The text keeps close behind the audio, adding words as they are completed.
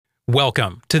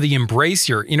Welcome to the Embrace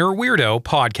Your Inner Weirdo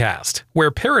podcast, where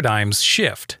paradigms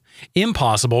shift,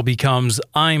 impossible becomes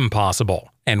I'm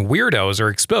possible, and weirdos are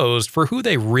exposed for who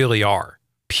they really are,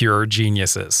 pure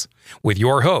geniuses. With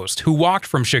your host, who walked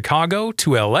from Chicago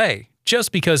to LA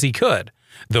just because he could,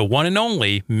 the one and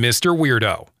only Mr.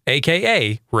 Weirdo,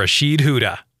 aka Rashid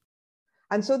Huda.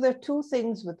 And so there are two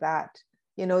things with that.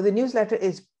 You know, the newsletter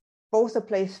is both a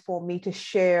place for me to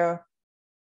share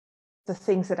the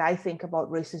things that I think about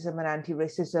racism and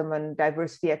anti-racism and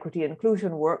diversity, equity,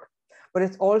 inclusion work, but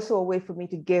it's also a way for me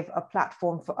to give a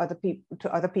platform for other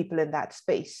people in that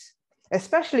space,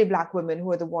 especially Black women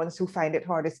who are the ones who find it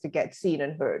hardest to get seen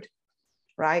and heard,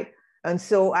 right? And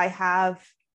so I've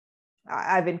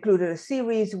included a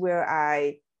series where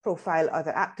I profile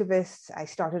other activists. I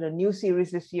started a new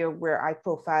series this year where I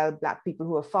profile Black people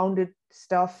who have founded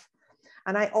stuff.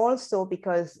 And I also,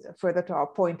 because further to our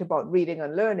point about reading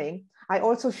and learning, I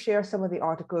also share some of the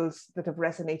articles that have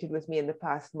resonated with me in the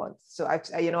past month. So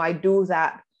I do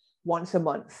that once a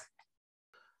month.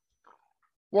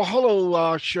 Well,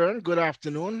 hello, Sharon. Good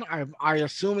afternoon. I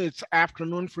assume it's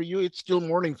afternoon for you. It's still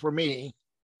morning for me.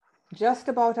 Just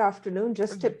about afternoon,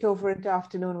 just tipped over into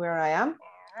afternoon where I am.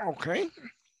 Okay.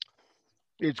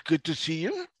 It's good to see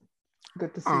you.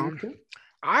 Good to see you too.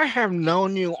 I have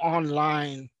known you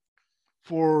online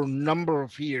for a number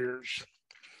of years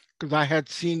because I had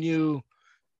seen you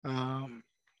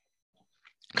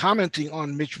commenting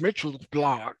on Mitch Mitchell's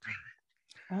blog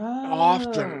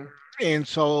often. And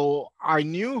so I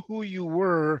knew who you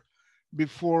were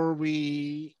before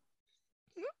we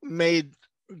made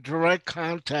direct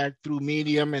contact through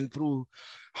Medium and through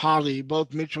Holly.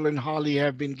 Both Mitchell and Holly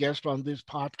have been guests on this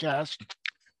podcast.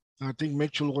 I think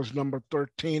Mitchell was number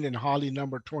 13 and Holly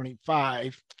number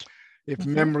 25, if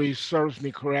memory serves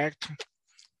me correct.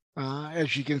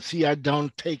 As you can see, I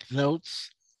don't take notes.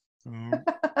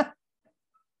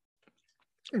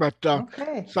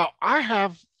 Okay. So I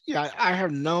have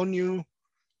known you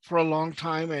for a long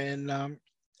time, and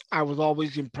I was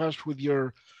always impressed with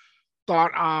your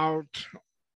thought out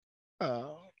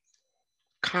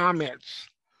comments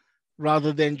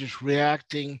rather than just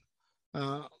reacting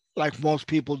like most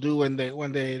people do when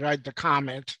they write the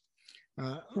comment.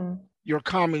 Your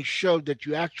comments showed that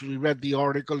you actually read the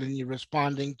article and you're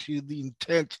responding to the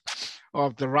intent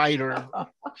of the writer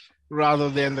rather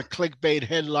than the clickbait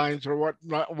headlines or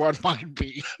what might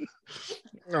be.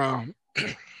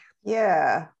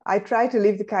 Yeah, I try to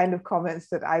leave the kind of comments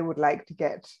that I would like to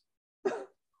get.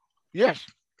 Yes,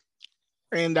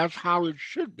 and that's how it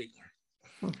should be.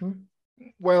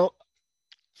 Well,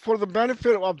 for the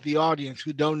benefit of the audience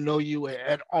who don't know you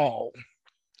at all,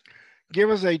 give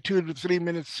us a 2 to 3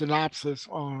 minute synopsis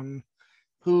on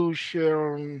who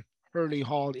Sharon Hurley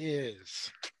Hall is.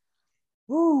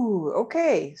 Ooh,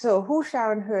 okay. So who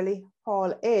Sharon Hurley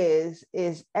Hall is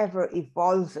ever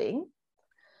evolving.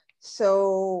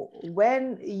 So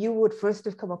when you would first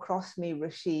have come across me,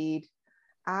 Rashid,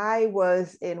 I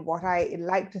was in what I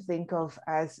like to think of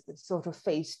as sort of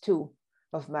phase 2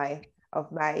 of my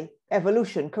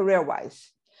evolution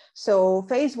career-wise. So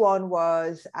phase 1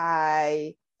 was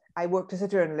I worked as a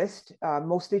journalist,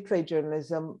 mostly trade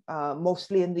journalism,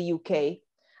 mostly in the UK.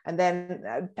 And then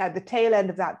at the tail end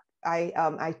of that,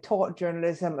 I taught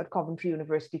journalism at Coventry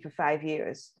University for 5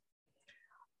 years.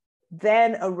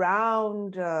 Then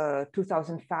around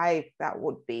 2005, that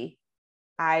would be,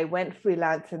 I went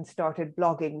freelance and started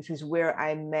blogging, which is where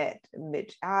I met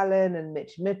Mitch Allen and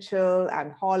Mitch Mitchell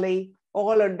and Holly,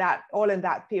 all in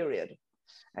that period.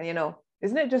 And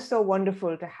isn't it just so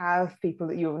wonderful to have people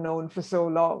that you've known for so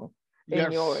long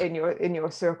in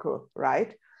your circle,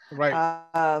 right? Right.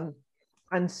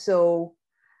 And so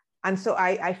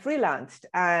I freelanced,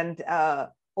 and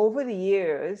over the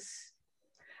years,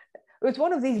 it was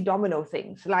one of these domino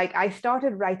things. Like I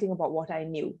started writing about what I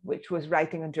knew, which was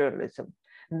writing and journalism.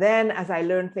 Then as I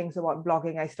learned things about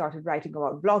blogging, I started writing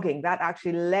about blogging. That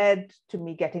actually led to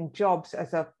me getting jobs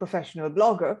as a professional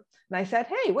blogger. And I said,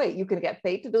 hey, wait, you can get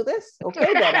paid to do this?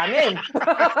 Okay, then I'm in.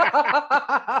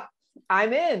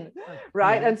 I'm in,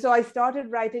 right? And so I started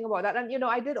writing about that. And,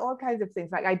 I did all kinds of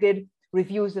things. Like I did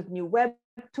reviews of new web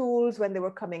tools when they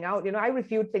were coming out. I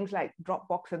reviewed things like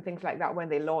Dropbox and things like that when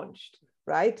they launched,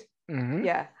 right?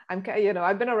 Yeah, I've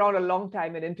been around a long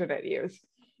time in internet years.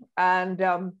 And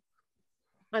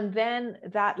then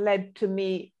that led to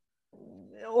me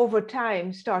over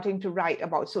time starting to write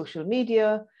about social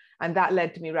media. And that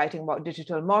led to me writing about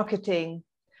digital marketing,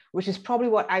 which is probably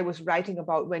what I was writing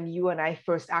about when you and I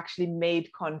first actually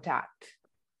made contact,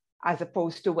 as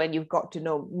opposed to when you've got to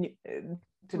know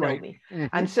me.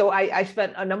 And so I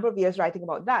spent a number of years writing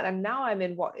about that. And now I'm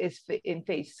in what is in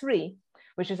phase 3,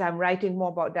 which is I'm writing more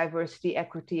about diversity,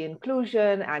 equity,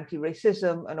 inclusion,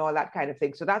 anti-racism, and all that kind of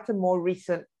thing. So that's a more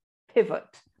recent pivot.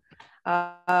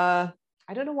 I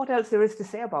don't know what else there is to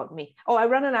say about me. Oh, I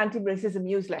run an anti-racism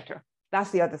newsletter.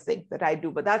 That's the other thing that I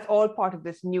do, but that's all part of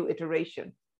this new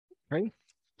iteration. Okay.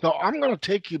 So I'm going to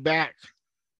take you back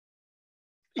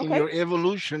in your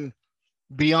evolution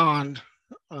beyond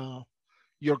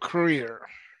your career.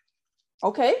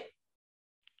 Okay.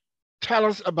 Tell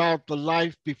us about the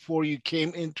life before you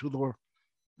came into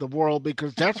the world,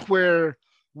 because that's where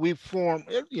we form,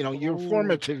 your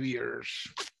formative years.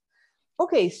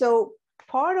 Okay, so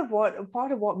part of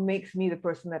what makes me the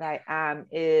person that I am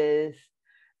is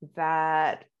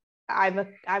that I'm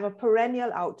a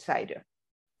perennial outsider.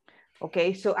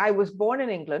 Okay, so I was born in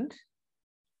England.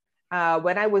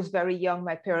 When I was very young,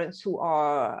 my parents, who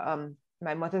are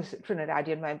my mother's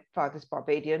Trinidadian, my father's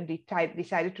Barbadian,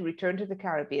 decided to return to the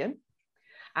Caribbean.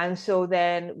 And so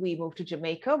then we moved to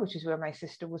Jamaica, which is where my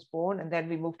sister was born. And then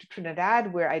we moved to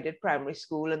Trinidad, where I did primary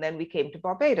school. And then we came to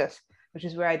Barbados, which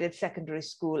is where I did secondary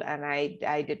school, and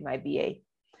I did my BA.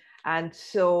 And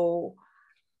so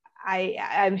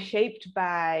I'm shaped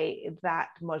by that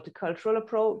multicultural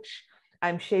approach.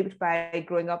 I'm shaped by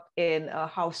growing up in a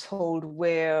household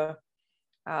where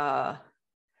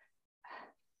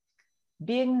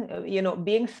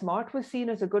being smart was seen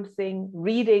as a good thing,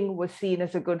 reading was seen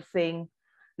as a good thing,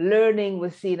 learning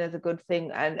was seen as a good thing,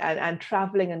 and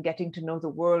traveling and getting to know the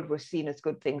world were seen as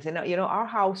good things. And our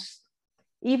house,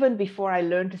 even before I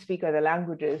learned to speak other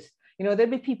languages, there'd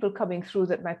be people coming through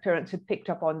that my parents had picked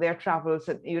up on their travels,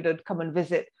 and you'd come and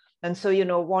visit. And so,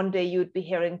 one day you'd be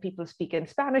hearing people speaking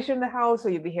Spanish in the house,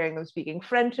 or you'd be hearing them speaking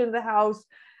French in the house.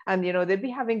 And, they'd be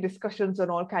having discussions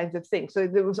on all kinds of things. So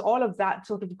there was all of that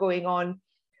sort of going on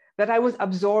that I was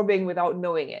absorbing without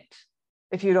knowing it,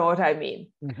 if you know what I mean.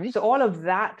 Mm-hmm. So all of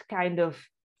that kind of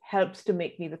helps to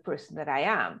make me the person that I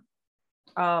am.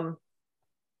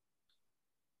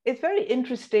 It's very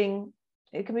interesting.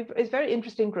 It's very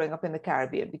interesting growing up in the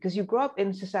Caribbean, because you grow up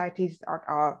in societies that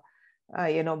are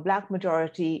Black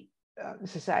majority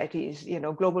societies,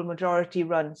 global majority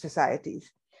run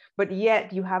societies, but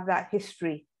yet you have that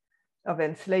history of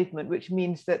enslavement, which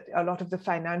means that a lot of the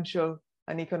financial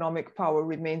and economic power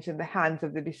remains in the hands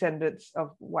of the descendants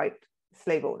of white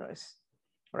slave owners,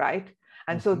 right?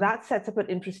 And so that sets up an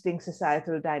interesting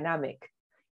societal dynamic.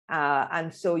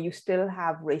 And so you still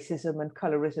have racism and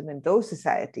colorism in those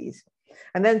societies.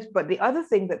 And then, but the other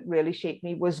thing that really shaped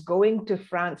me was going to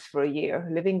France for a year,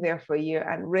 living there for a year,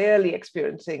 and really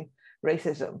experiencing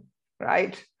racism,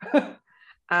 right?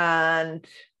 And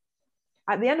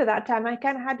at the end of that time, I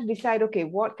kind of had to decide, okay,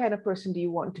 what kind of person do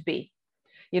you want to be?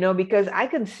 Because I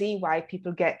can see why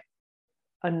people get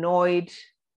annoyed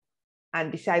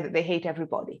and decide that they hate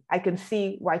everybody. I can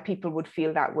see why people would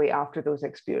feel that way after those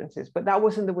experiences, but that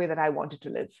wasn't the way that I wanted to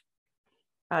live.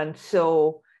 And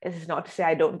so this is not to say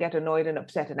I don't get annoyed and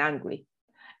upset and angry.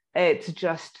 It's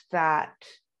just that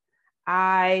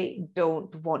I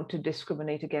don't want to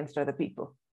discriminate against other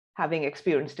people, having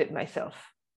experienced it myself.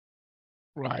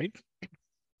 Right.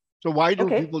 So why do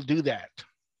people do that?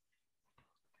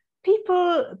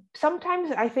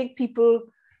 Sometimes I think people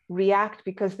react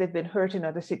because they've been hurt in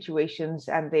other situations,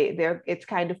 and it's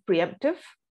kind of preemptive.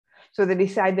 So they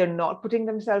decide they're not putting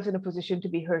themselves in a position to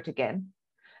be hurt again.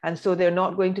 And so they're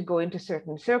not going to go into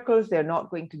certain circles. They're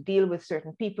not going to deal with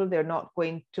certain people. They're not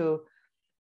going to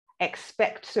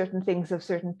expect certain things of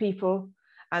certain people.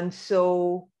 And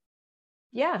so,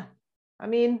 yeah,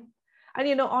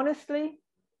 honestly,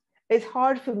 it's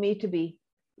hard for me to be,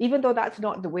 even though that's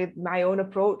not the way my own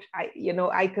approach,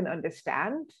 I can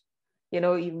understand,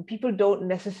 people don't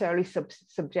necessarily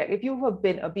subject, if you have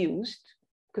been abused,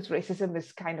 because racism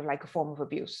is kind of like a form of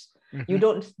abuse. You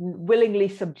don't willingly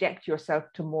subject yourself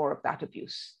to more of that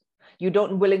abuse. You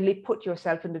don't willingly put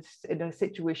yourself in a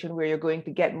situation where you're going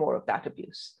to get more of that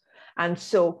abuse. And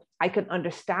so I can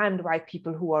understand why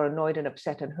people who are annoyed and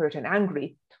upset and hurt and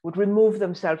angry would remove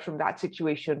themselves from that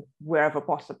situation wherever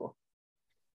possible.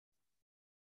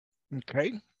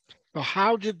 Okay. So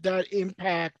how did that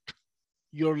impact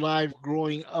your life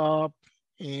growing up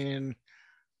and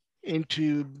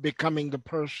into becoming the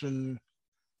person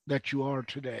that you are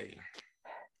today?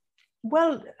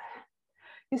 Well,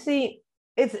 you see,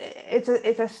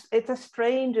 it's a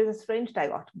strange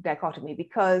dichotomy,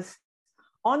 because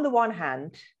on the one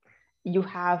hand, you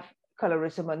have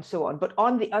colorism and so on, but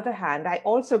on the other hand, I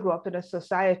also grew up in a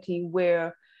society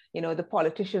where the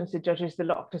politicians, the judges, the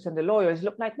doctors, and the lawyers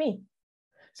look like me.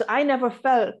 So I never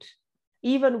felt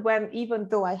even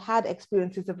though I had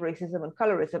experiences of racism and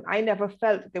colorism, I never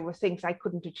felt there were things I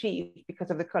couldn't achieve because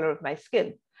of the color of my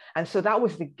skin. And so that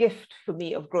was the gift for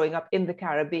me of growing up in the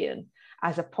Caribbean,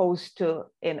 as opposed to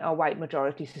in a white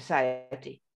majority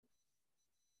society.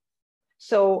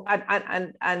 So,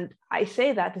 and I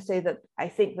say that to say that I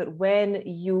think that when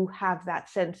you have that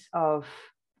sense of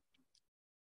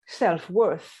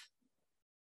self-worth,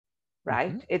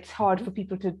 right, Mm-hmm. it's hard for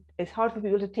people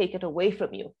to take it away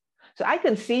from you. So I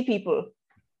can see people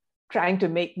trying to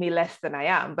make me less than I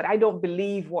am, but I don't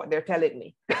believe what they're telling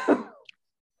me.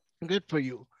 Good for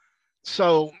you.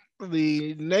 So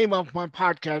the name of my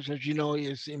podcast, as you know,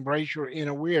 is Embrace Your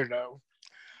Inner Weirdo.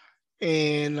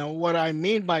 And what I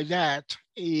mean by that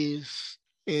is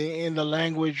in the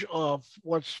language of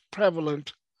what's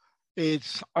prevalent,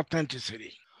 it's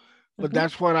authenticity. But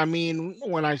that's what I mean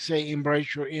when I say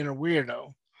embrace your inner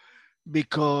weirdo,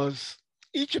 because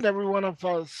each and every one of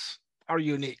us are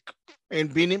unique.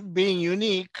 And being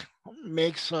unique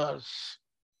makes us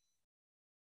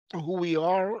who we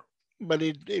are, but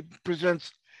it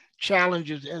presents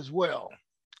challenges as well.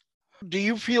 Do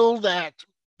you feel that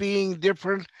being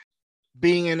different,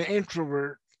 being an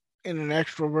introvert in an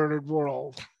extroverted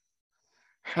world,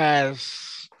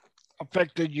 has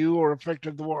affected you or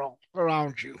affected the world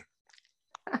around you?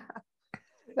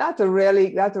 That's a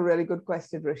really good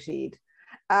question, Rashid.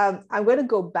 I'm going to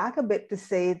go back a bit to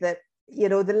say that,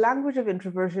 the language of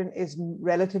introversion is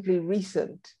relatively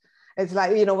recent. It's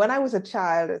like, when I was a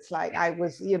child, it's like I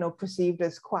was, perceived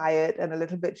as quiet and a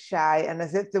little bit shy, and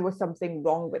as if there was something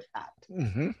wrong with that,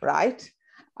 right?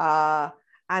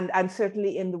 And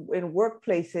certainly in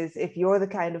workplaces, if you're the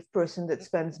kind of person that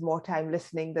spends more time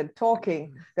listening than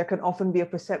talking, there can often be a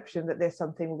perception that there's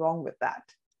something wrong with that.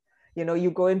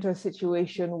 You go into a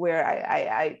situation where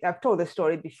I've told this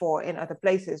story before in other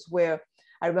places, where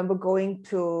I remember going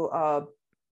to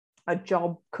a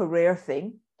job career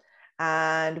thing,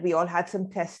 and we all had some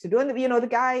tests to do. And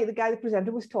the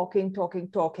presenter was talking,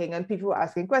 and people were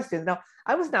asking questions. Now,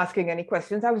 I wasn't asking any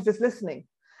questions, I was just listening.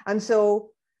 And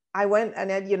so I went, and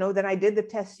then I did the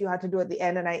tests you had to do at the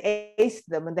end, and I aced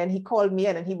them. And then he called me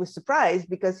in, and he was surprised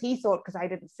because he thought, because I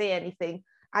didn't say anything,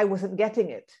 I wasn't getting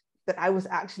it. That I was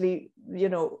actually, he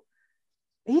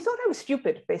thought I was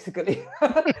stupid, basically.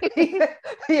 He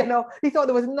thought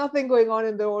there was nothing going on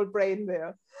in the old brain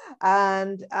there.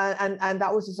 And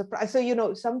that was a surprise.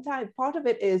 So, sometimes part of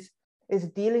it is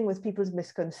dealing with people's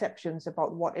misconceptions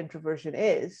about what introversion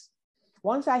is.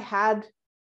 Once I had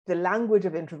the language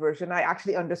of introversion, I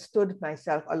actually understood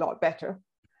myself a lot better.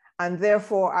 And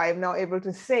therefore, I'm now able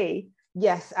to say,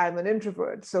 yes, I'm an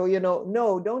introvert. So,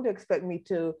 no, don't expect me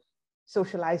to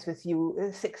socialize with you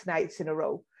 6 nights in a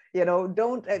row.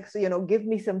 Don't give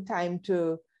me some time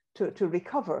to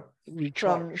recover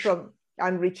from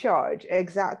and recharge.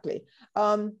 Exactly.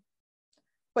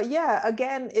 But yeah,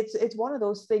 again, it's one of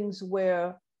those things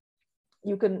where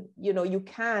you can,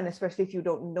 especially if you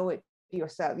don't know it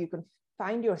yourself, you can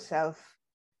find yourself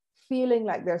feeling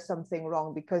like there's something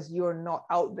wrong because you're not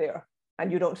out there and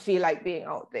you don't feel like being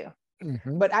out there.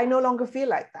 But I no longer feel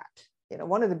like that.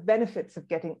 One of the benefits of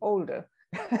getting older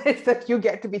is that you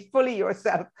get to be fully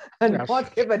yourself and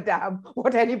not give a damn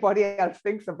what anybody else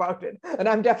thinks about it. And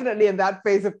I'm definitely in that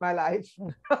phase of my life.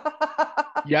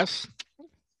 Yes.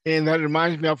 And that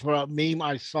reminds me of a meme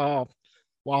I saw a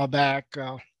while back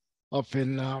of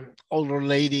an older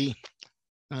lady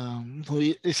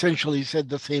who essentially said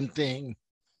the same thing,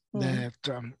 that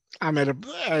I'm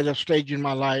at a stage in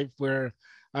my life where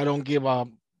I don't give a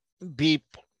beep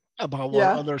about what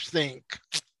others think.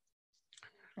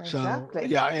 Exactly. So,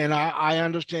 yeah, and I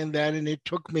understand that. And it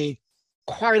took me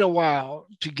quite a while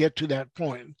to get to that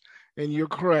point. And you're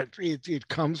correct. It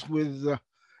comes with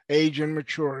age and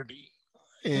maturity.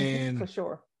 And for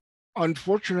sure.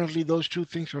 Unfortunately, those two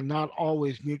things are not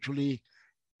always mutually.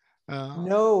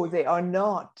 No, they are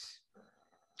not.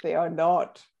 They are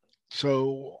not.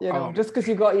 So, just because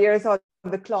you got years on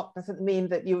the clock doesn't mean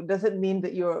that you've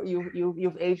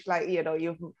aged like,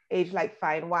 you've aged like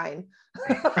fine wine.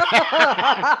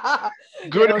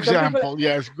 Good example.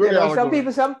 Yes, good.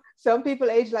 Some people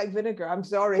age like vinegar. I'm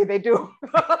sorry, they do.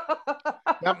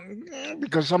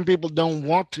 Because some people don't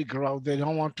want to grow, they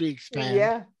don't want to expand.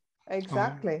 Yeah,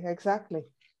 exactly.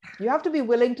 You have to be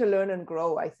willing to learn and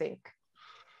grow, I think.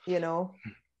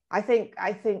 I think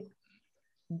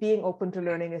being open to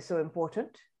learning is so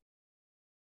important.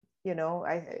 There's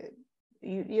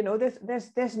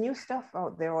new stuff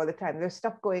out there all the time. There's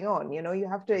stuff going on. You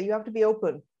have to be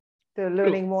open to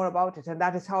learning more about it, and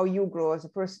that is how you grow as a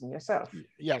person yourself.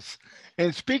 Yes.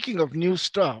 And speaking of new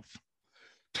stuff,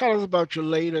 tell us about your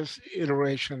latest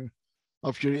iteration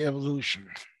of your evolution?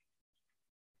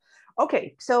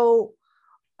 Okay, so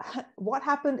what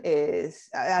happened is,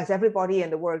 as everybody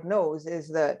in the world knows, is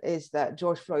that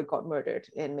George Floyd got murdered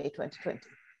in May 2020.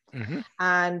 Mm-hmm.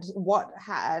 And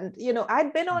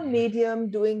I'd been on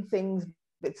Medium doing things,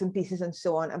 bits and pieces and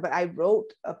so on, but I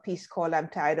wrote a piece called "I'm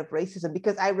Tired of Racism"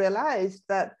 because I realized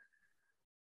that,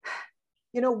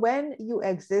 when you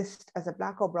exist as a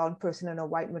Black or brown person in a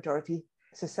white majority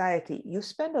society, you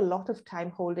spend a lot of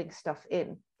time holding stuff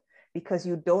in because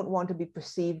you don't want to be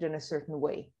perceived in a certain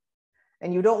way.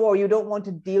 And you don't want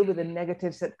to deal with the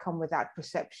negatives that come with that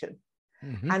perception.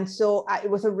 Mm-hmm. And so it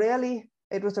was a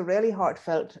really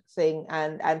heartfelt thing,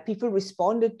 and people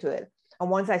responded to it. And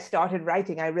once I started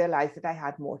writing, I realized that I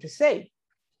had more to say.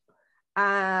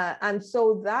 And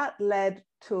so that led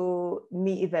to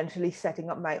me eventually setting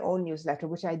up my own newsletter,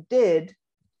 which I did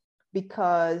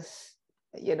because,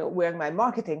 wearing my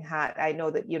marketing hat, I know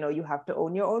that, you have to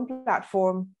own your own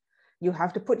platform. You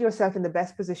have to put yourself in the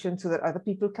best position so that other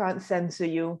people can't censor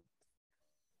you,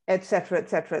 et cetera, et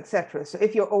cetera, et cetera. So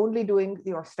if you're only doing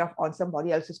your stuff on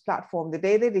somebody else's platform, the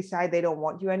day they decide they don't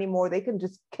want you anymore, they can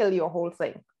just kill your whole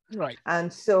thing. Right.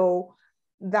 And so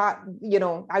that,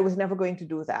 I was never going to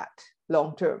do that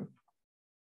long term.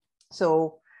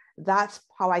 So that's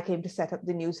how I came to set up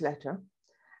the newsletter.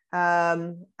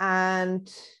 And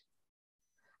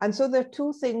so there are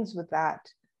two things with that.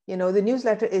 The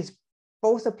newsletter is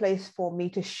both a place for me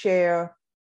to share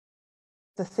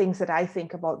the things that I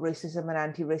think about racism and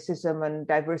anti-racism and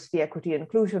diversity, equity,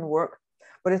 inclusion work,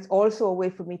 but it's also a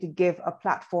way for me to give a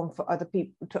platform for other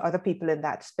people in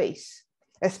that space,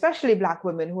 especially Black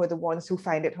women, who are the ones who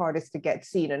find it hardest to get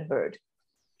seen and heard,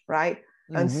 right?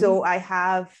 Mm-hmm. And so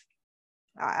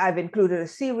I've included a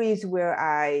series where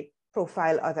I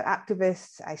profile other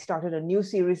activists. I started a new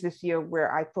series this year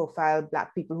where I profile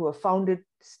Black people who have founded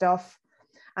stuff.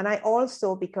 And I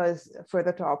also, because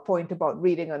further to our point about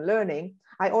reading and learning,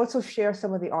 I also share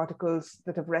some of the articles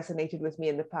that have resonated with me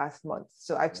in the past month.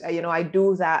 So I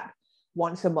do that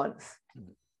once a month.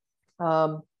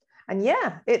 And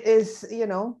yeah, it is,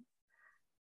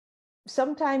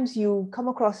 sometimes you come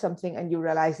across something and you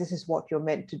realize this is what you're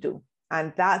meant to do.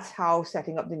 And that's how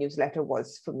setting up the newsletter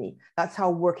was for me. That's how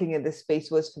working in this space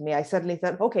was for me. I suddenly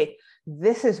thought, okay,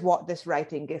 this is what this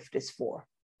writing gift is for.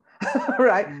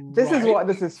 Right? This is what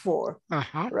this is for.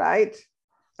 Uh-huh. Right?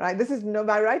 My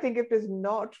writing gift is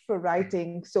not for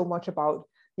writing so much about,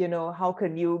 how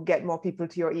can you get more people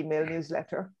to your email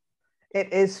newsletter.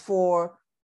 It is for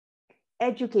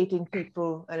educating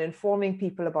people and informing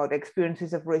people about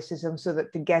experiences of racism so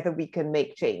that together we can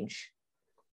make change.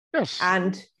 Yes.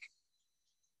 And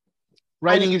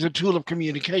writing is a tool of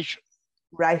communication.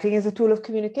 Writing is a tool of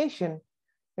communication,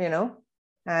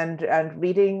 and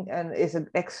reading is an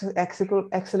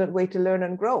excellent way to learn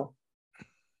and grow,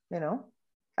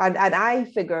 and I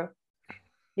figure,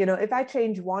 if I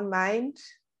change one mind,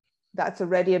 that's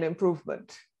already an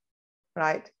improvement,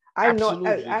 right? I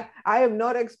am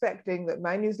not expecting that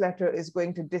my newsletter is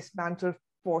going to dismantle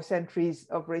 4 centuries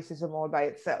of racism all by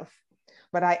itself,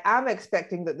 but I am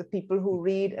expecting that the people who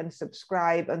read and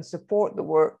subscribe and support the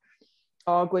work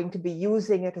are going to be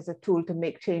using it as a tool to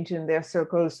make change in their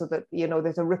circles so that,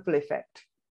 there's a ripple effect.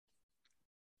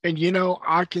 And,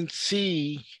 I can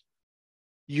see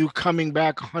you coming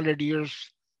back 100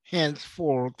 years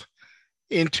henceforth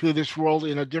into this world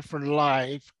in a different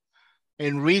life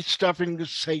and read stuff and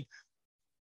just say,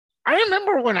 I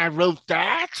remember when I wrote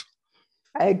that.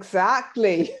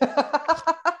 Exactly.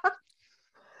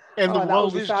 And the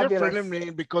world is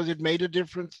different because it made a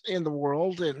difference in the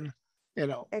world and,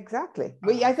 Exactly.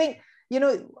 I think,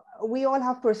 we all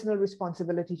have personal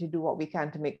responsibility to do what we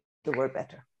can to make the world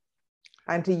better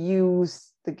and to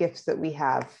use the gifts that we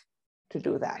have to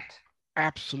do that.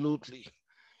 Absolutely.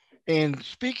 And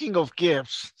speaking of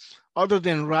gifts, other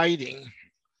than writing,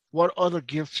 what other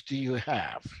gifts do you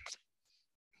have?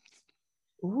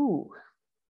 Ooh,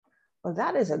 well,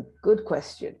 that is a good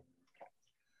question.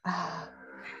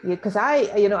 Because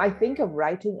I think of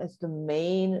writing as the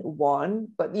main one,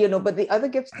 but the other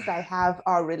gifts that I have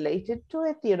are related to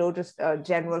it. Just a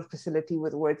general facility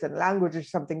with words and language is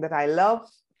something that I love.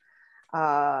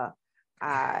 How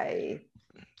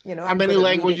many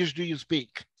languages do you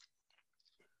speak?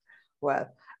 Well,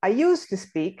 I used to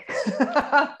speak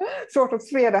sort of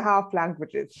 3.5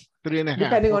 languages. 3.5,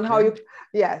 depending on how you.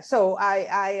 Yeah. So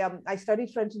I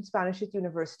studied French and Spanish at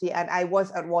university, and I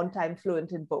was at one time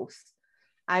fluent in both.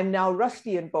 I'm now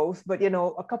rusty in both, but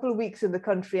a couple of weeks in the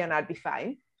country and I'd be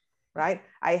fine, right?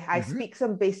 I speak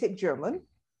some basic German,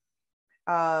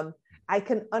 and I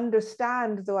can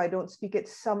understand, though I don't speak it,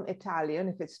 some Italian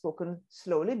if it's spoken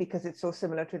slowly because it's so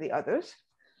similar to the others.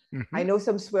 Mm-hmm. I know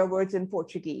some swear words in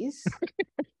Portuguese.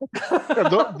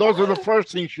 Those are the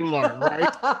first things you learn,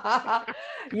 right?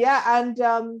 Yeah,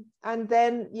 and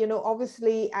then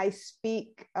obviously I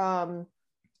speak the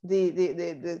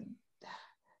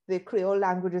Creole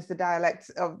languages, the dialects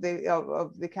of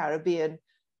the Caribbean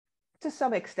to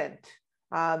some extent.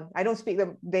 I don't speak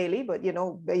them daily, but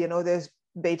there's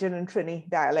Bajan and Trini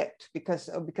dialect because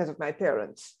of my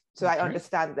parents, so Okay. I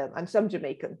understand them, and some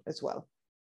Jamaican as well.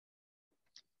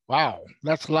 Wow,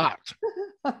 that's a lot.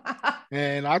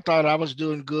 And I thought I was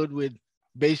doing good with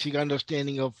basic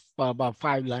understanding of about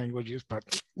 5 languages, but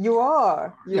You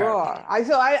are. Yeah.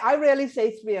 I rarely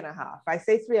say 3.5. I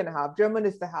say 3.5. German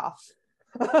is the half.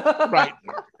 right.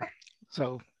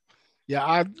 So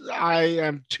yeah, I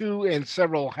am 2 and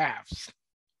several halves.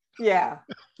 Yeah.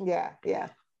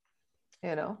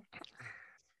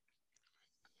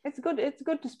 It's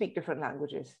good to speak different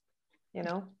languages,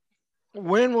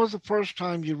 When was the first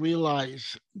time you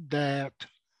realized that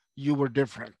you were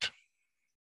different?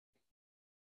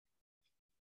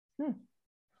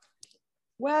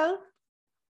 Well,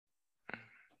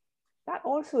 that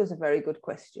also is a very good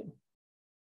question.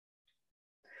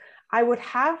 I would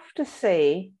have to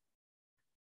say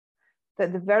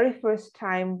that the very first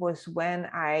time was when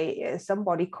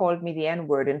somebody called me the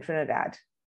N-word in Trinidad.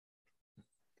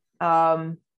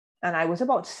 And I was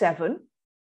about 7.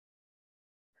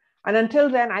 And until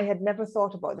then, I had never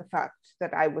thought about the fact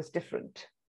that I was different.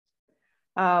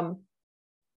 And,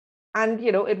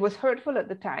 it was hurtful at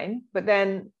the time, but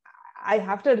then I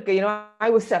have to, I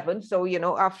was 7. So,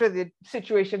 after the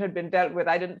situation had been dealt with,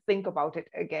 I didn't think about it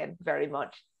again very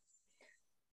much.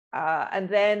 And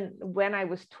then when I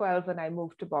was 12 and I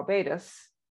moved to Barbados,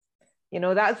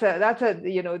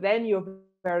 then you're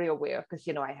very aware because,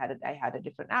 I had a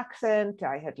different accent.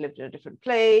 I had lived in a different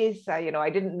place. I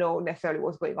didn't know necessarily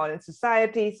what was going on in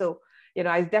society. So,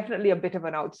 I was definitely a bit of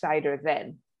an outsider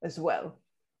then as well.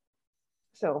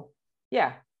 So,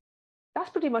 yeah,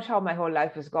 that's pretty much how my whole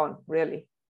life has gone, really.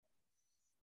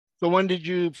 So when did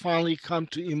you finally come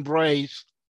to embrace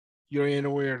your inner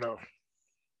weirdo?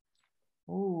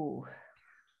 Ooh,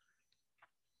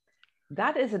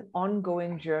 that is an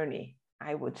ongoing journey,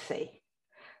 I would say.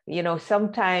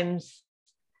 Sometimes,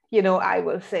 I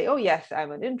will say, oh, yes,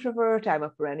 I'm an introvert, I'm a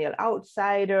perennial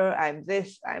outsider, I'm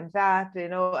this, I'm that,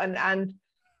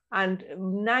 and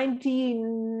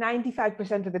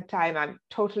 95% of the time, I'm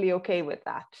totally okay with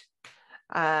that.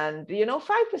 And,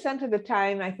 5% of the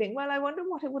time, I think, well, I wonder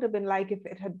what it would have been like if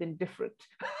it had been different,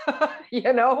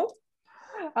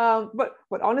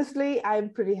 But honestly, I'm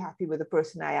pretty happy with the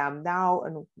person I am now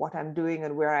and what I'm doing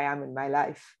and where I am in my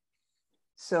life.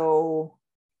 So,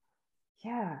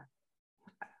 yeah,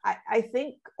 I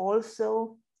think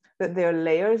also that there are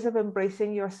layers of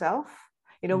embracing yourself.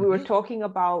 We were talking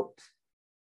about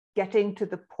getting to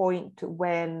the point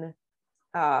when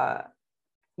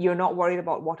you're not worried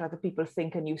about what other people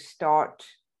think and you start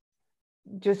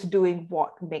just doing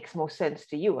what makes most sense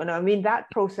to you. And I mean, that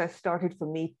process started for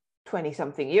me 20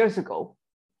 something years ago,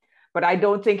 but I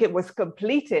don't think it was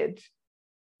completed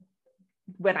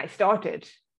when I started.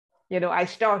 I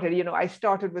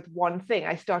started with one thing.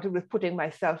 I started with putting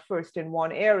myself first in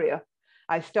one area.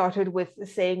 I started with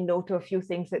saying no to a few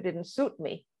things that didn't suit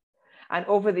me. And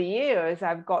over the years,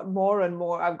 I've gone more and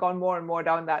more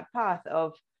down that path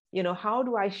of, how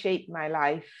do I shape my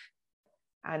life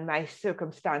and my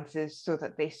circumstances so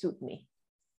that they suit me?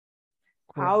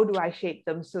 Correct. How do I shape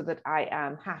them so that I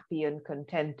am happy and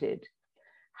contented?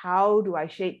 How do I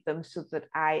shape them so that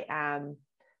I am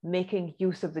making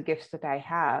use of the gifts that I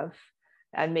have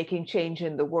and making change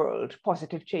in the world,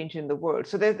 positive change in the world?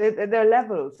 So there are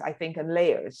levels, I think, and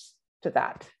layers to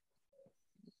that.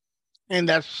 And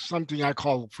that's something I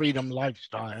call freedom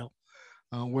lifestyle,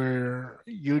 where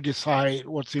you decide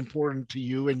what's important to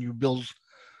you and you build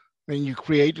and you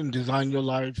create and design your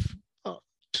life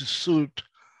to suit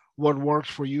what works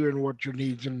for you and what your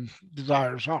needs and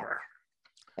desires are.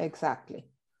 Exactly.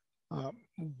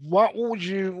 What would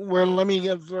you, well, let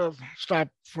me stop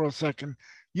for a second.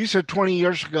 You said 20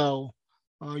 years ago,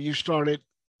 you started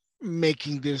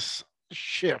making this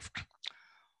shift.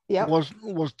 Yeah. Was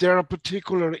there a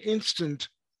particular instant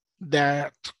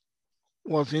that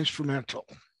was instrumental?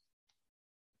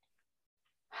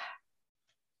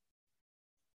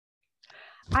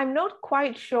 I'm not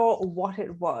quite sure what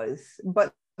it was,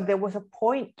 but there was a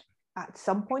point at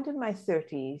some point in my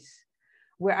 30s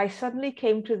where I suddenly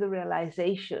came to the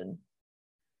realization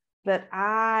that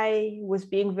I was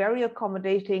being very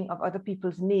accommodating of other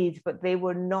people's needs, but they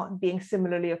were not being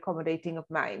similarly accommodating of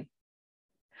mine.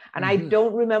 And I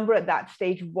don't remember at that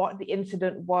stage what the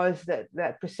incident was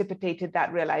that precipitated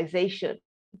that realization.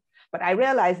 But I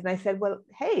realized, and I said, well,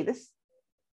 hey, this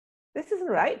isn't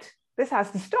right. This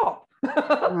has to stop.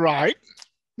 Right.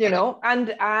 You know,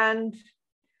 and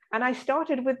I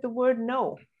started with the word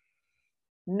no.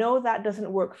 No, that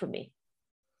doesn't work for me,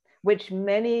 which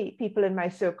many people in my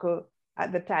circle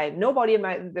at the time, nobody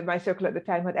in my circle at the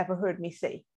time had ever heard me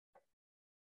say.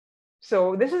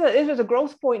 So this was a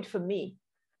growth point for me.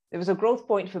 It was a growth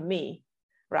point for me,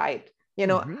 right? You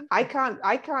know, I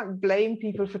can't blame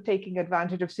people for taking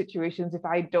advantage of situations if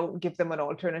I don't give them an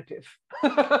alternative.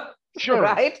 Sure.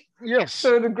 Right? Yes.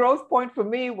 So the growth point for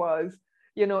me was,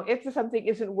 you know, if something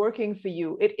isn't working for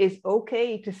you, it is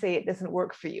okay to say it doesn't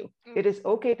work for you. It is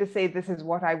okay to say this is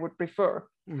what I would prefer.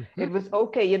 It was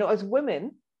okay, you know, as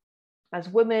women, as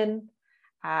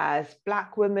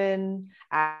Black women,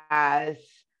 as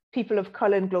people of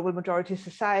color in global majority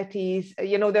societies,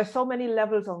 you know, there's so many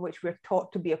levels on which we're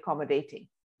taught to be accommodating,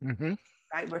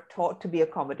 right? We're taught to be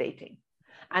accommodating.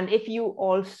 And if you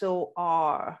also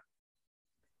are,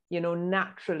 you know,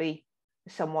 naturally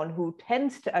someone who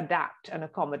tends to adapt and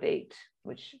accommodate,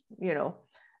 which,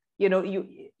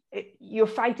 you're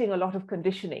fighting a lot of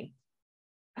conditioning,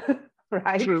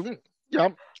 right? True.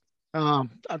 Yep. I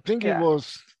think it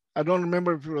was, I don't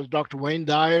remember if it was Dr. Wayne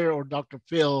Dyer or Dr.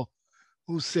 Phil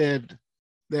who said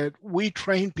that we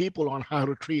train people on how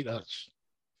to treat us.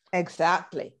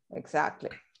 Exactly.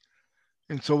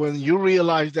 And so when you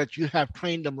realize that you have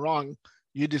trained them wrong,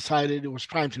 you decided it was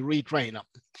time to retrain them.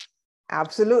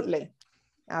 Absolutely.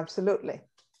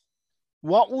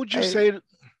 What would you say?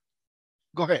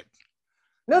 Go ahead.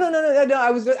 No.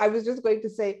 I was just going to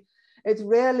say, it's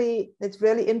really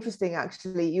interesting.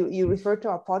 Actually, you referred to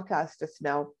our podcast just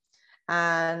now,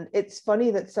 and it's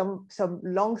funny that some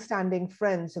long-standing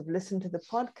friends have listened to the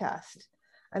podcast,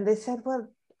 and they said, "Well,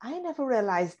 I never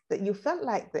realized that you felt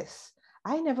like this.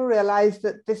 I never realized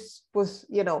that this was,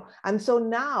 you know." And so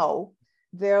now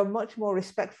they're much more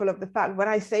respectful of the fact when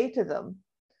I say to them,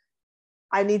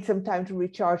 I need some time to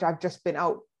recharge. I've just been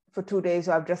out for 2 days,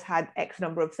 or I've just had X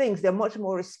number of things. They're much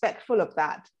more respectful of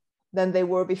that than they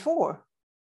were before,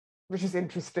 which is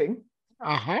interesting.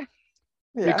 Yeah.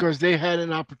 Because they had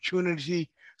an opportunity.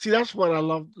 See, that's what I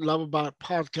love about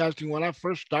podcasting. When I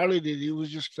first started it, it was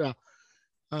just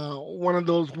one of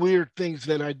those weird things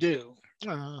that I do.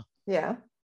 And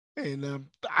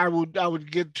I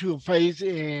would get to a phase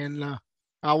and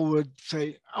I would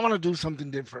say, I want to do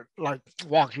something different, like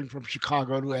walking from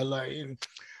Chicago to LA. And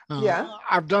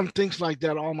I've done things like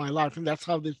that all my life. And that's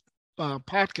how this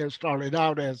podcast started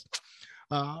out, as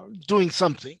doing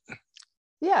something.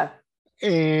 Yeah.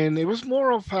 And it was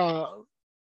more of a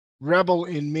rebel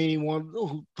in me, one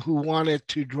who wanted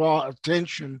to draw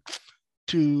attention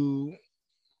to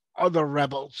other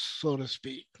rebels, so to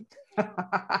speak.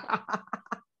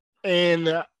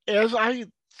 And as I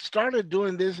started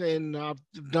doing this, and I've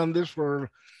done this for a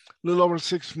little over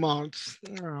 6 months,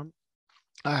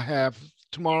 I have,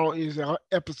 tomorrow is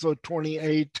episode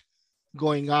 28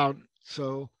 going out.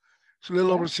 So it's a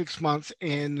little over 6 months.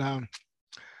 And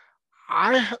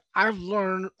I've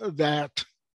learned that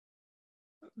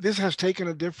this has taken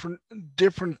a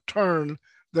different turn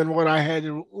than what I had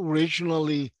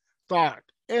originally thought,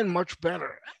 and much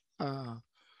better.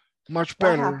 Much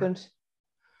better.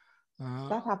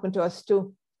 That happened to us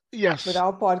too. Yes. With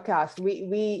our podcast,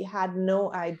 we had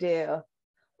no idea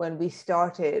when we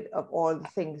started of all the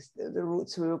things, the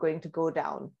routes we were going to go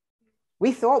down.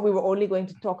 We thought we were only going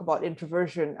to talk about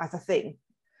introversion as a thing,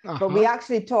 but we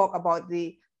actually talk about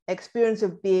the experience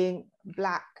of being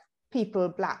Black people,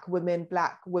 Black women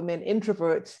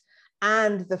introverts,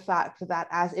 and the fact that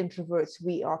as introverts,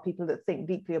 we are people that think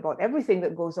deeply about everything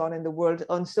that goes on in the world.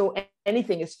 And so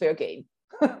anything is fair game.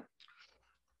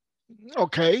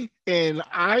 Okay. And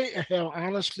I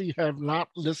honestly have not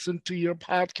listened to your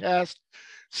podcast.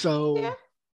 So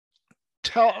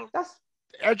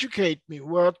educate me.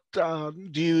 What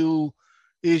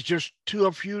is just two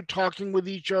of you talking with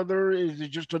each other? Is it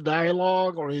just a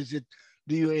dialogue, or do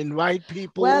you invite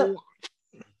people? Well,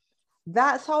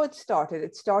 that's how it started.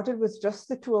 It started with just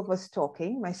the two of us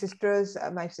talking. My sisters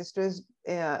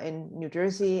in New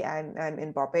Jersey and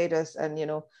in Barbados, and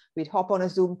we'd hop on a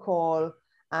Zoom call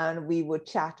and we would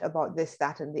chat about this,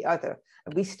 that, and the other.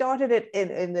 And we started it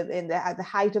at the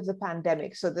height of the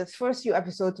pandemic. So the first few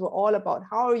episodes were all about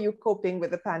how are you coping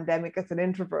with the pandemic as an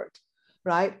introvert,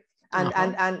 right?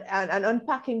 And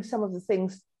unpacking some of the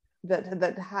things that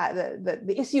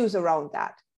the issues around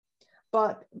that.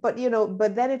 But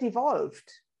then it evolved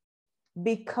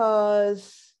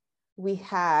because we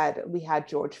had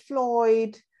George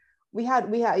Floyd, we had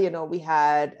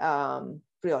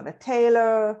Breonna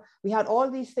Taylor. We had all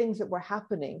these things that were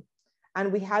happening,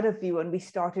 and we had a view, and we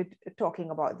started talking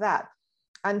about that.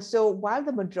 And so while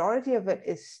the majority of it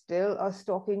is still us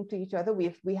talking to each other,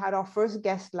 we had our first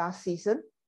guest last season.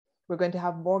 We're going to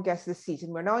have more guests this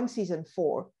season. We're now in season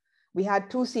 4. We had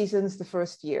 2 seasons the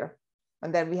first year,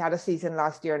 and then we had a season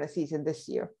last year and a season this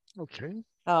year. Okay.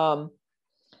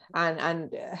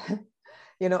 And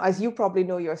you know, as you probably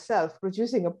know yourself,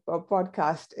 producing a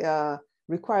podcast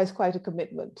requires quite a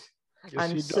commitment.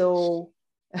 Yes, and so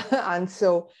and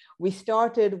so we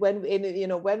started when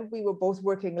we were both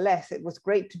working less. It was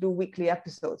great to do weekly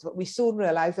episodes, but we soon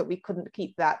realized that we couldn't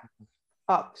keep that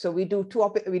up. So we do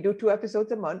 2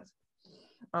 episodes a month.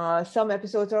 Some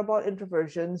episodes are about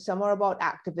introversion, some are about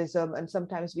activism, and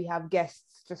sometimes we have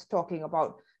guests just talking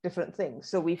about different things.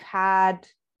 So we had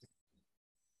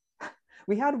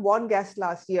 1 guest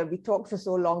last year. We talked for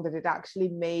so long that it actually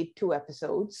made 2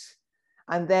 episodes.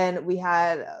 And then we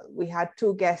had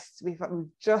 2 guests. We've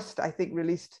just, I think,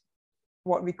 released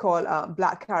what we call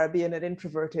Black, Caribbean, and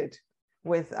Introverted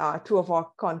with 2 of our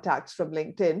contacts from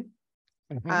LinkedIn.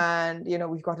 Mm-hmm. And, you know,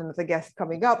 we've got another guest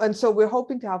coming up. And so we're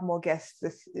hoping to have more guests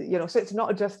this, you know, so it's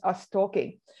not just us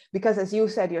talking, because as you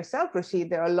said yourself, Rashid,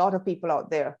 there are a lot of people out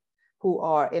there who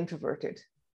are introverted,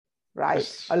 right?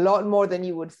 Yes. A lot more than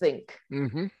you would think,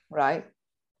 mm-hmm. right?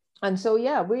 And so,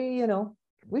 yeah, we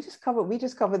just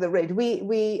cover the range.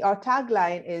 Our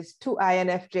tagline is 2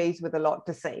 INFJs with a lot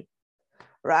to say,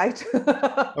 right?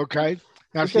 Okay.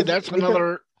 Now, see, that's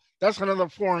another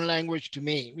foreign language to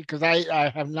me, because I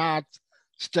have not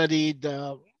studied.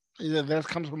 Either that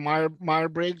comes from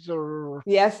Myers-Briggs or.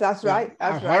 Yes, that's right.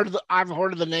 I've heard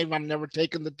of the name. I've never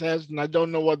taken the test, and I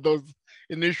don't know what those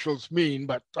initials mean,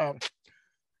 but.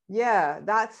 Yeah,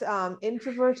 that's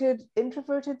introverted,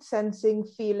 sensing,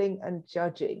 feeling, and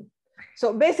judging.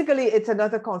 So basically, it's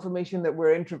another confirmation that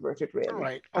we're introverted, really.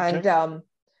 Right. Okay. And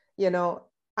you know,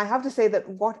 I have to say that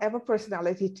whatever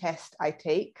personality test I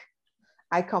take,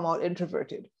 I come out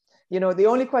introverted. You know, the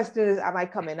only question is, am I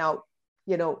coming out,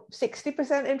 you know,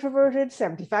 60% introverted,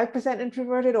 75%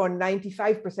 introverted, or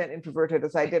 95% introverted,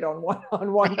 as I did on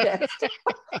one test?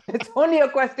 It's only a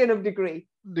question of degree.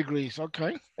 Degrees,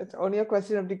 okay. It's only a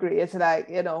question of degree. It's like,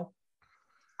 you know,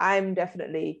 I'm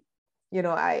definitely, you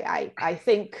know, I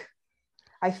think,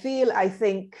 I feel, I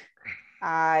think,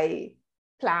 I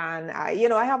plan, you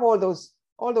know, I have all those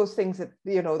things that,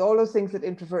 you know, all those things that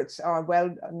introverts are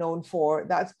well known for.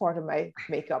 That's part of my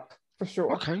makeup for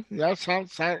sure. Okay, that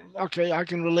sounds okay. I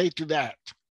can relate to that.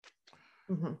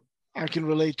 Mm-hmm. I can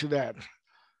relate to that.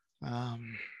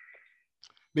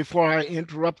 Before I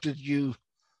interrupted you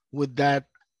with that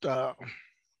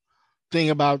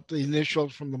thing about the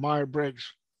initials from the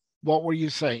Myers-Briggs, what were you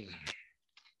saying?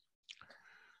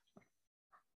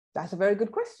 That's a very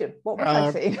good question. What was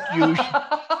I saying?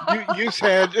 you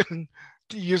said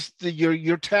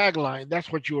your tagline. That's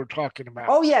what you were talking about.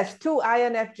 Oh yes, 2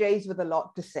 INFJs with a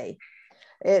lot to say.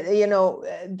 You know,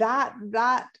 that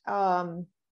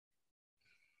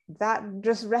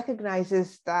just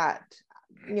recognizes that,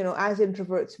 you know, as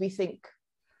introverts, we think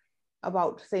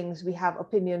about things, we have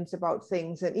opinions about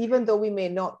things, and even though we may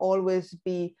not always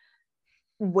be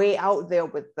way out there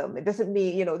with them, it doesn't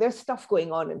mean, you know, there's stuff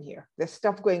going on in here. There's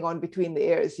stuff going on between the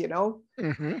ears, you know.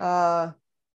 Mm-hmm.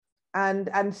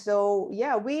 And so,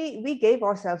 yeah, we gave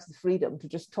ourselves the freedom to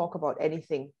just talk about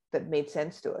anything that made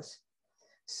sense to us.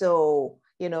 So,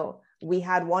 you know, we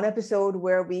had one episode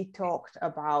where we talked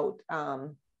about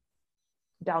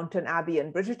Downton Abbey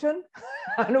and Bridgerton,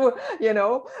 and, you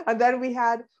know, and then we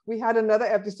had another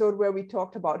episode where we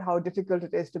talked about how difficult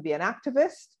it is to be an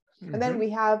activist. Mm-hmm. And then we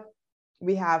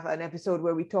have an episode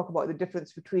where we talk about the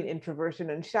difference between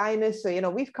introversion and shyness. So, you know,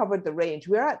 we've covered the range.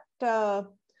 We're at,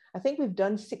 I think we've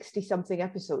done 60 something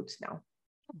episodes now.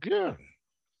 Good.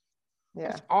 Yeah.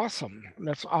 That's awesome.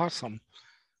 That's awesome.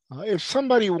 If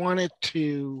somebody wanted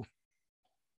to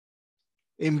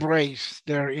embrace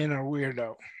their inner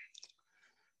weirdo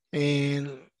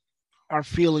and are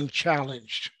feeling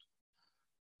challenged,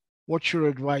 what's your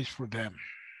advice for them?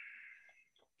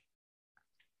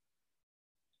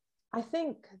 I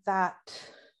think that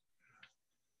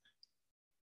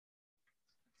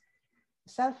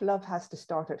self-love has to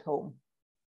start at home.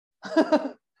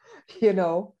 You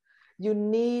know, you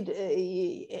need,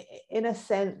 in a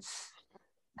sense,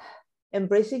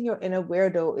 embracing your inner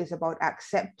weirdo is about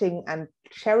accepting and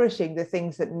cherishing the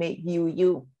things that make you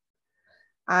you.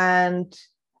 And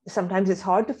sometimes it's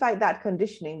hard to fight that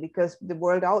conditioning because the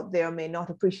world out there may not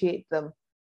appreciate them,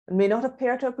 may not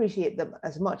appear to appreciate them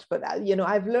as much. But, you know,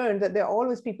 I've learned that there are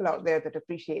always people out there that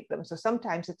appreciate them. So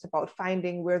sometimes it's about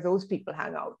finding where those people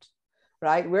hang out.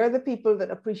 right? We're the people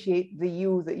that appreciate the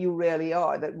you that you really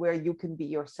are, that where you can be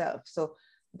yourself. So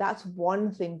that's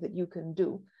one thing that you can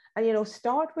do. And, you know,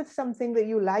 start with something that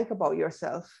you like about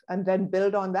yourself and then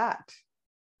build on that,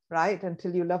 right?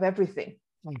 Until you love everything,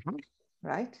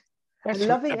 right? And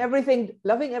loving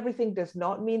everything does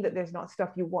not mean that there's not stuff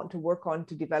you want to work on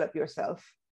to develop yourself.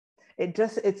 It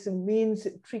means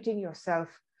treating yourself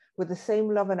with the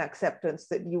same love and acceptance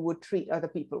that you would treat other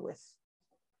people with.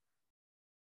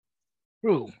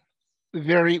 True.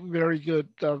 Very, very good.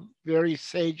 Very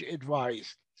sage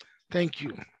advice. Thank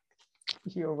you.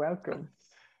 You're welcome.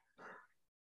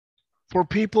 For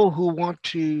people who want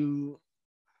to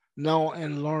know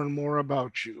and learn more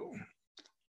about you,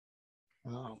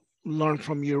 learn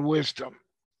from your wisdom,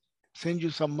 send you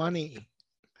some money,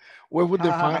 where would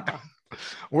they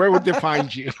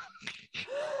find you?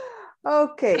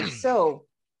 Okay, so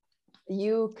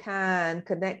you can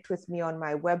connect with me on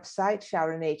my website,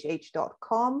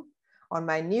 sharonhh.com, on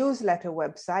my newsletter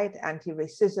website,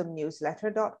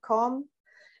 antiracismnewsletter.com.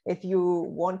 If you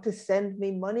want to send me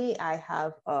money, I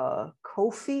have a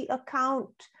Ko-fi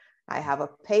account, I have a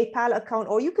PayPal account,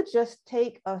 or you could just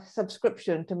take a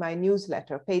subscription to my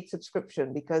newsletter, paid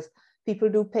subscription, because people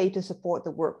do pay to support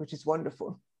the work, which is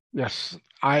wonderful. Yes,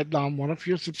 I'm one of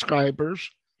your subscribers,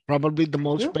 probably the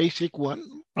most basic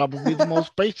one,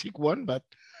 but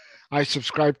I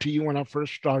subscribed to you when I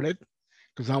first started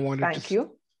because I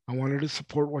wanted to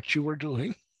support what you were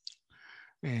doing.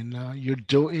 And you're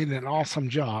doing an awesome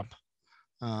job.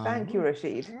 Thank you,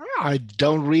 Rashid. I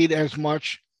don't read as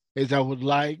much as I would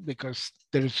like because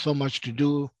there's so much to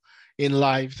do in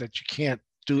life that you can't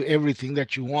do everything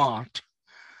that you want.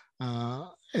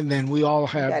 And then we all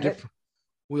have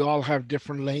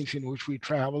different lanes in which we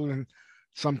travel, and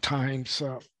sometimes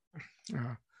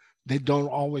they don't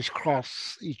always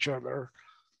cross each other.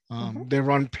 They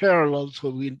run parallel,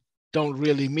 so we don't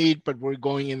really meet, but we're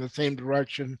going in the same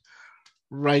direction,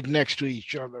 right next to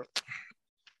each other.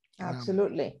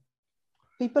 Absolutely.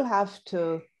 People have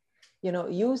to,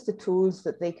 use the tools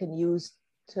that they can use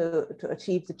to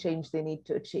achieve the change they need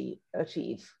to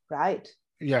achieve, right?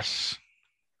 Yes.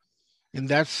 And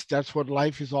that's what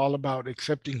life is all about,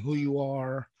 accepting who you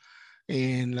are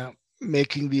and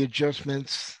making the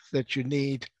adjustments that you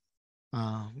need.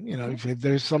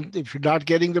 If you're not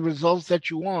getting the results that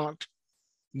you want,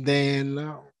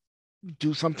 then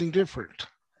do something different.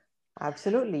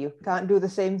 Absolutely. You can't do the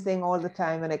same thing all the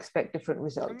time and expect different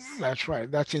results. That's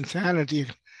right. That's insanity.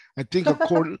 I think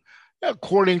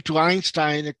according to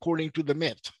Einstein, according to the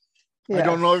myth. Yes. I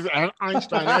don't know if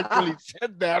Einstein actually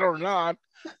said that or not.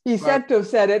 He said to have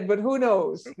said it, but who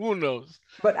knows? Who knows?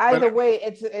 But either way,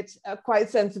 it's a quite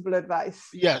sensible advice.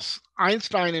 Yes.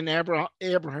 Einstein and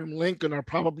Abraham Lincoln are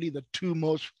probably the two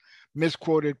most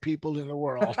misquoted people in the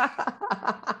world.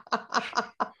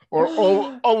 Or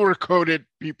overquoted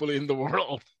people in the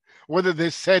world. Whether they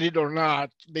said it or not,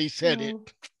 they said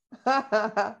it.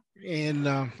 And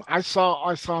I saw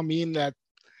a meme that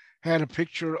had a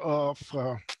picture of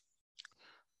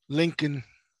Lincoln,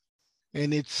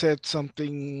 and it said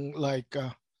something like,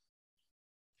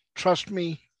 trust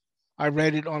me, I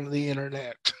read it on the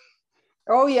internet.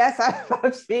 Oh, yes,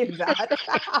 I've seen that.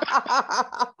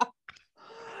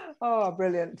 Oh,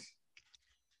 brilliant.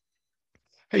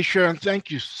 Hey, Sharon,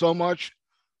 thank you so much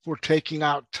for taking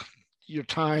out your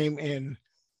time and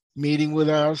meeting with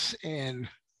us and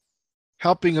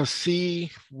helping us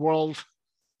see the world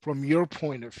from your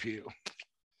point of view.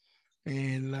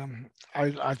 And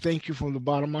I thank you from the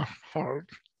bottom of my heart,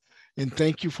 and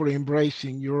thank you for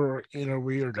embracing your inner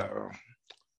weirdo.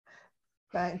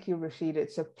 Thank you, Rashid.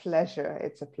 It's a pleasure.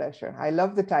 It's a pleasure. I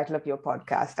love the title of your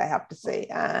podcast, I have to say.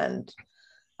 And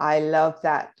I love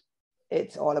that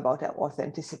it's all about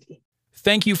authenticity.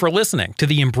 Thank you for listening to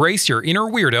the Embrace Your Inner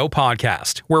Weirdo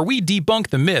podcast, where we debunk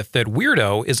the myth that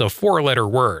weirdo is a 4-letter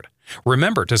word.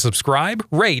 Remember to subscribe,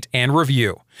 rate, and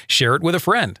review. Share it with a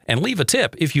friend, and leave a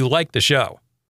tip if you like the show.